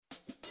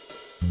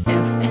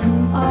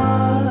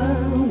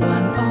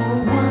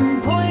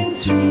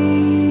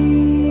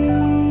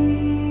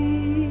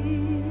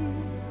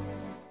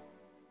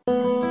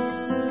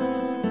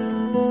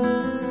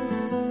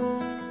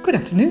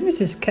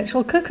This is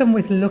Ketchel Kirkham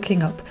with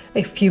Looking Up,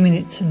 a few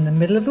minutes in the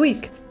middle of the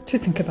week to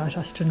think about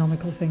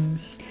astronomical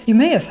things. You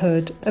may have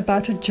heard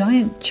about a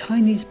giant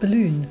Chinese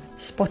balloon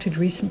spotted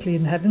recently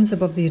in the heavens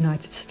above the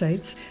United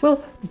States.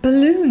 Well,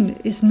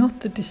 balloon is not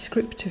the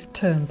descriptive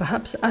term.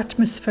 Perhaps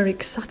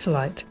atmospheric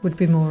satellite would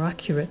be more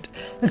accurate,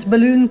 as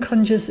balloon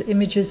conjures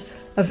images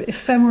of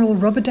ephemeral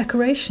rubber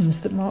decorations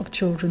that mark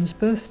children's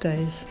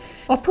birthdays.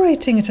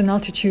 Operating at an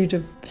altitude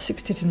of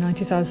 60 to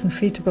 90,000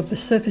 feet above the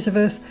surface of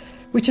Earth,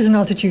 which is an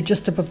altitude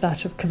just above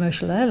that of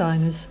commercial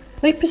airliners,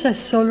 they possess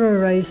solar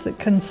arrays that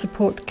can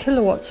support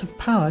kilowatts of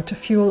power to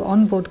fuel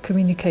onboard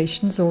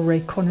communications or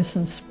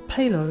reconnaissance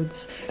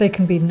payloads. They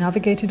can be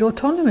navigated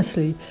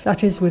autonomously,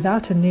 that is,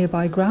 without a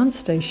nearby ground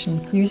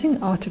station,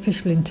 using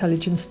artificial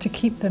intelligence to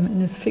keep them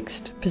in a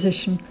fixed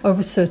position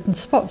over certain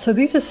spots. So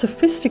these are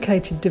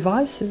sophisticated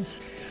devices.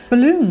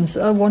 Balloons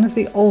are one of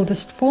the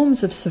oldest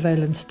forms of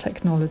surveillance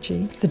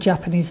technology. The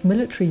Japanese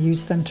military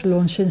used them to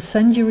launch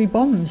incendiary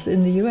bombs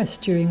in the US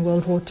during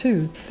World War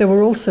II. They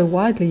were also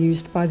widely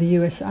used by the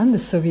US and the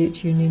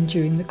Soviet Union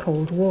during the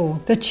Cold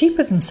War. They're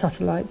cheaper than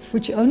satellites,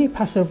 which only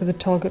pass over the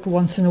target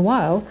once in a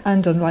while,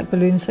 and unlike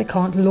balloons, they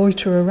can't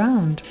loiter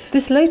around.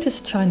 This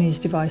latest Chinese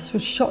device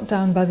was shot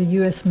down by the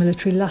US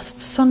military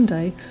last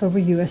Sunday over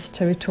US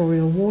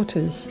territorial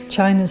waters.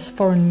 China's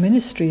foreign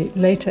ministry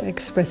later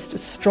expressed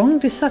strong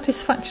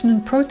dissatisfaction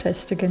and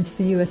protest against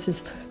the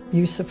US's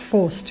use of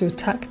force to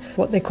attack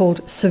what they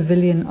called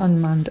civilian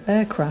unmanned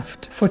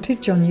aircraft.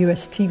 Footage on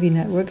US TV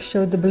networks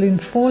showed the balloon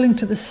falling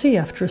to the sea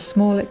after a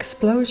small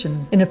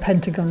explosion. In a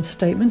Pentagon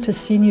statement, a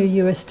senior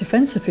US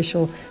defense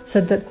official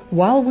said that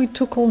while we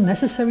took all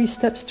necessary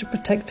steps to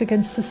protect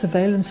against the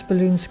surveillance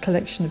balloon's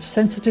collection of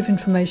sensitive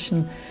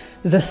information,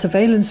 the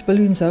surveillance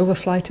balloon's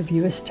overflight of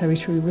US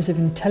territory was of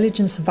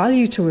intelligence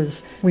value to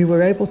us. We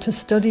were able to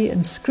study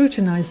and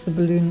scrutinize the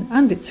balloon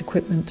and its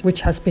equipment, which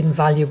has been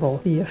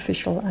valuable, the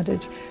official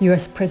added.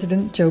 US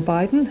President Joe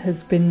Biden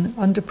has been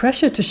under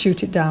pressure to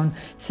shoot it down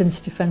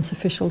since defense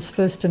officials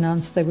first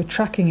announced they were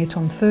tracking it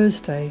on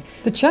Thursday.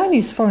 The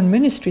Chinese Foreign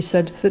Ministry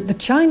said that the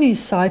Chinese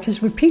side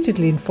has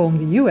repeatedly informed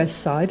the US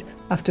side,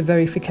 after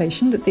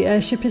verification, that the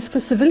airship is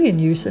for civilian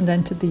use and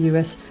entered the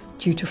US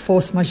due to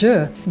force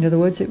majeure. In other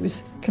words, it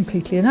was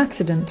completely an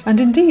accident. And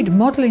indeed,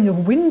 modelling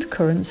of wind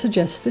current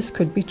suggests this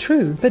could be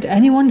true. But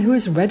anyone who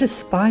has read a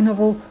spy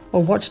novel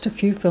or watched a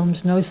few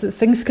films knows that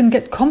things can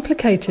get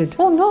complicated.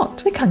 Or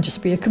not. They can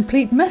just be a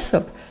complete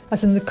mess-up,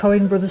 as in the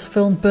Coen brothers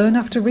film Burn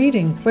After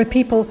Reading, where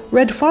people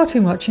read far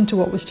too much into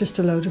what was just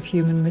a load of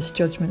human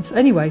misjudgments.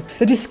 Anyway,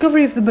 the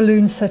discovery of the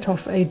balloon set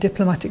off a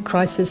diplomatic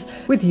crisis,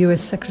 with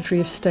US Secretary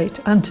of State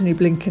Antony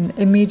Blinken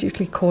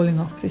immediately calling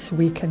off this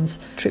weekend's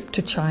trip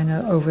to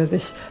China over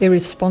this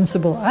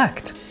irresponsible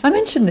act. I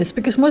mention this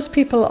because most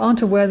people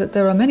aren't aware that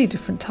there are many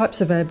different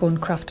types of airborne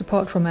craft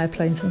apart from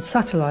airplanes and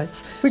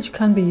satellites, which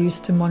can be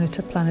used to monitor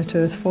planet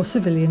Earth for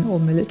civilian or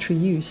military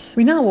use.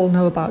 We now all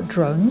know about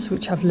drones,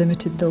 which have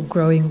limited though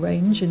growing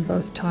range in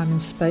both time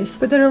and space,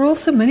 but there are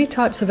also many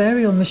types of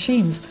aerial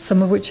machines,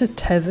 some of which are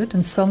tethered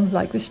and some,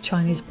 like this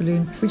Chinese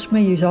balloon, which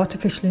may use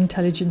artificial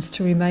intelligence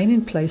to remain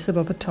in place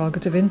above a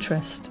target of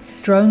interest.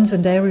 Drones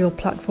and aerial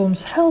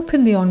platforms help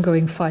in the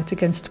ongoing fight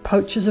against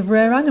poachers of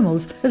rare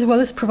animals, as well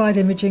as provide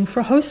imaging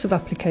for a host of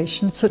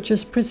applications such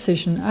as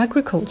precision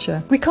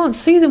agriculture. We can't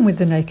see them with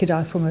the naked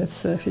eye from Earth's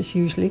surface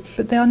usually,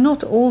 but they are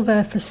not all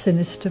there for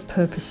sinister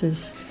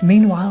purposes.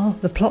 Meanwhile,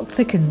 the plot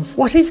thickens.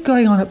 What is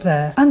going on up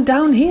there and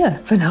down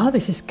here? For now,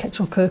 this is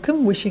Ketchel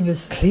Kirkham wishing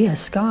us clear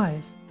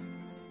skies.